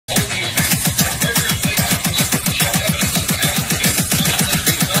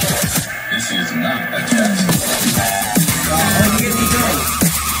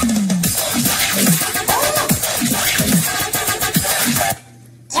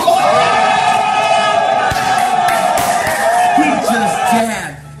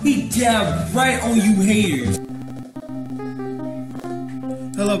Yeah, right on you haters.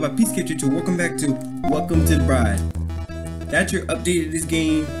 Hello, my Peace Catcher 2. Welcome back to Welcome to the Bride. Thatcher updated this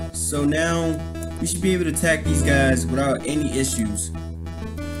game, so now we should be able to attack these guys without any issues.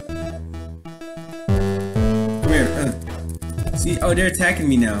 Come here. See, oh, they're attacking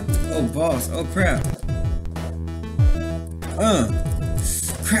me now. Oh, boss. Oh, crap.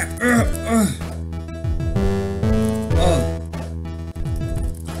 Crap.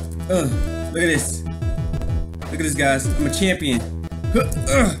 Look at this. Look at this, guys. I'm a champion. Come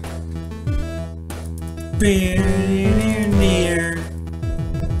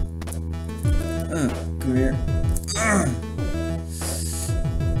here.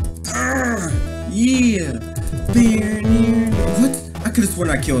 Yeah. What? I could have sworn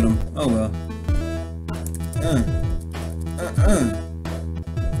I killed him. Oh well.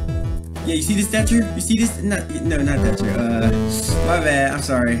 Yeah, you see this, Thatcher? You see this? No, not Thatcher. My bad. I'm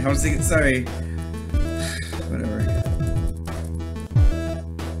sorry. I was thinking. Sorry. Whatever.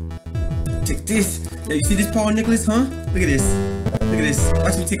 Take this. Yeah, you see this, Paul Nicholas? Huh? Look at this. Look at this.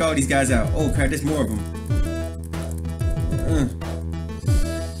 Watch me take all these guys out. Oh crap! There's more of them.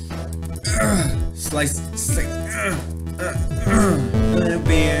 Slice.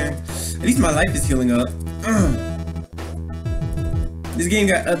 Bear. At least my life is healing up. This game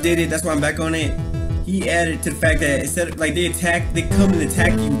got updated, that's why I'm back on it. He added to the fact that instead of like they come and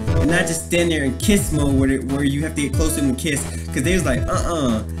attack you and not just stand there in kiss mode where you have to get close to them and kiss. Cause they was like,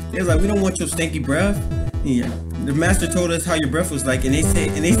 they was like, we don't want your stanky breath. Yeah. The master told us how your breath was like, and they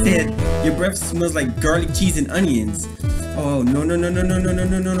said your breath smells like garlic cheese and onions. Oh no.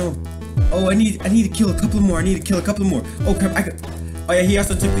 Oh, I need to kill a couple more. Oh crap, oh yeah, he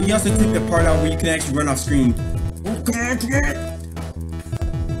also took the part out where you can actually run off screen. Oh, come on.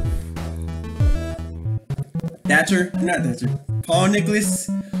 Thatcher, not Thatcher. Paul Nicholas.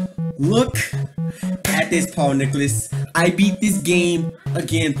 Look at this, Paul Nicholas. I beat this game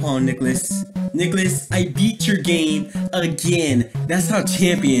again, Paul Nicholas. Nicholas, I beat your game again. That's how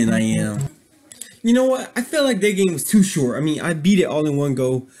champion I am. You know what? I felt like that game was too short. I mean, I beat it all in one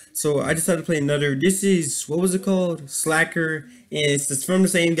go. So I decided to play another. This is, what was it called? Slacker. And it's from the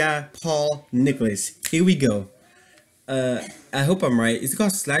same guy, Paul Nicholas. Here we go. I hope I'm right. Is it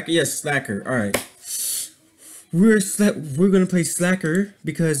called Slacker? Yes, Slacker. Alright. We're gonna play Slacker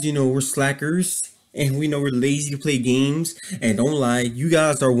because, you know, we're slackers. And we know we're lazy to play games. And don't lie, you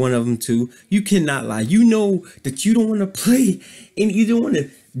guys are one of them too. You cannot lie. You know that you don't want to play. And you don't want to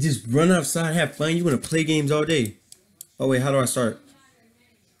just run outside, have fun. You want to play games all day. Oh wait, how do I start?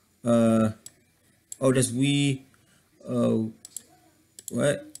 Oh, that's we. Oh,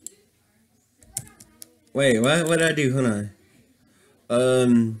 what? Wait, what did I do? Hold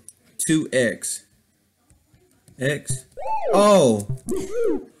on. 2x. X. Oh.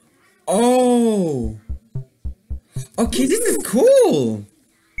 Oh. Okay, this is cool.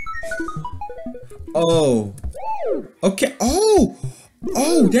 Oh. Okay. Oh.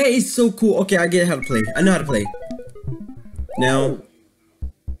 Oh, that is so cool. Okay, I get how to play. I know how to play. Now.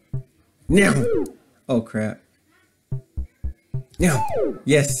 Oh, crap. Now.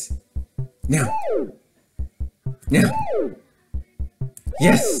 Yes. Now.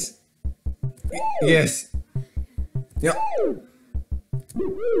 Yes. Yes. Yeah.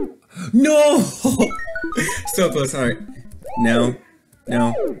 No. So close. All right. Now.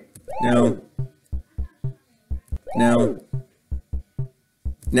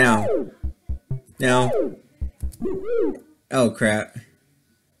 Oh crap.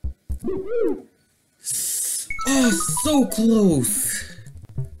 Oh, so close.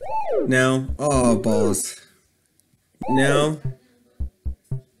 Now. Oh, balls. Now.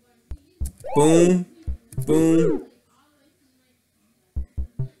 Boom. Boom.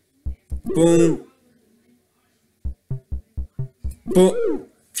 Boom. Boom.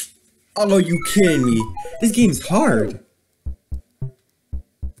 Oh, you kidding me? This game's hard.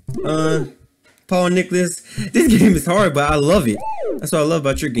 Paul Nicholas, this game is hard, but I love it. That's what I love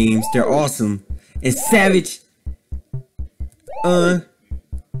about your games. They're awesome and savage. Oh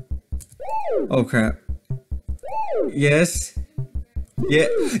crap. Yes. Yeah.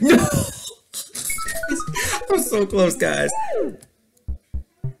 No. I'm so close, guys.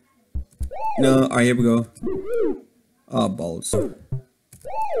 No. All right, here we go. Oh, balls.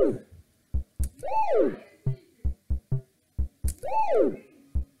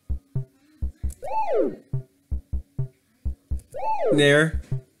 There.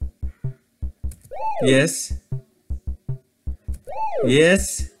 Yes.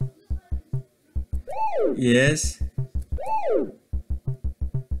 Yes. Yes.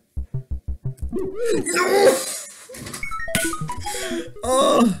 No!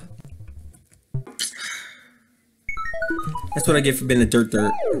 Oh! That's what I get for being a dirt.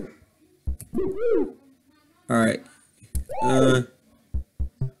 Alright.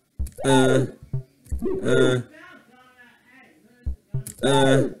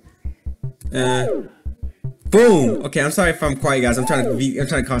 Boom! Okay, I'm sorry if I'm quiet, guys. I'm trying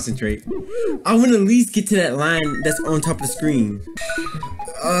to concentrate. I want to at least get to that line that's on top of the screen.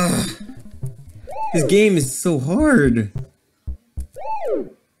 This game is so hard.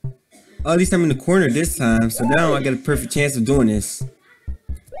 At least I'm in the corner this time, so now I got a perfect chance of doing this.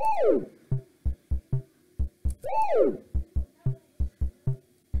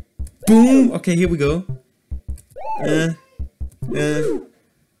 Boom! Okay, here we go.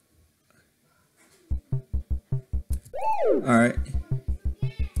 Alright.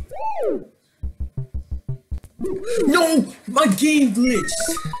 No! My game glitched!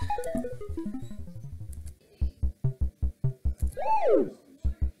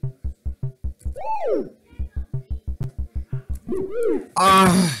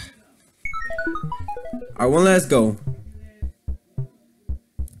 Alright, one last go.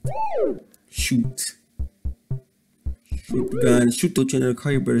 Shoot. Shoot the gun. Shoot the channel.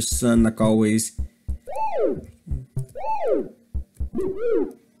 Call your brother's son, like always.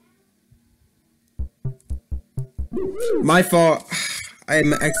 My fault. I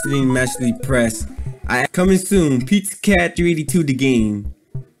am accidentally manually pressed. Coming soon. Pizza Cat 382 the game.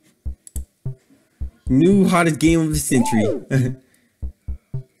 New hottest game of the century.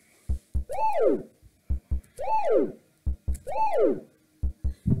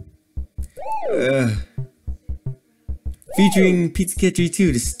 Featuring Pizza Cat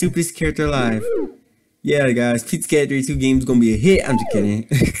 382, the stupidest character alive. Yeah, guys, Pizza Cat 382 game is gonna be a hit. I'm just kidding.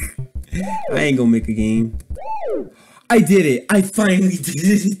 I ain't gonna make a game. I did it. I finally did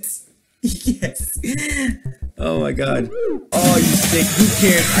it. Yes. Oh my god. Oh, you sick. Who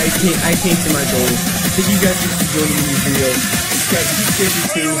cares? I came to my goal. Thank you guys for joining me in this video. Subscribe to Pizza Cat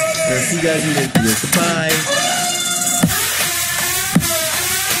 382. And I'll see you guys in the next video. Goodbye.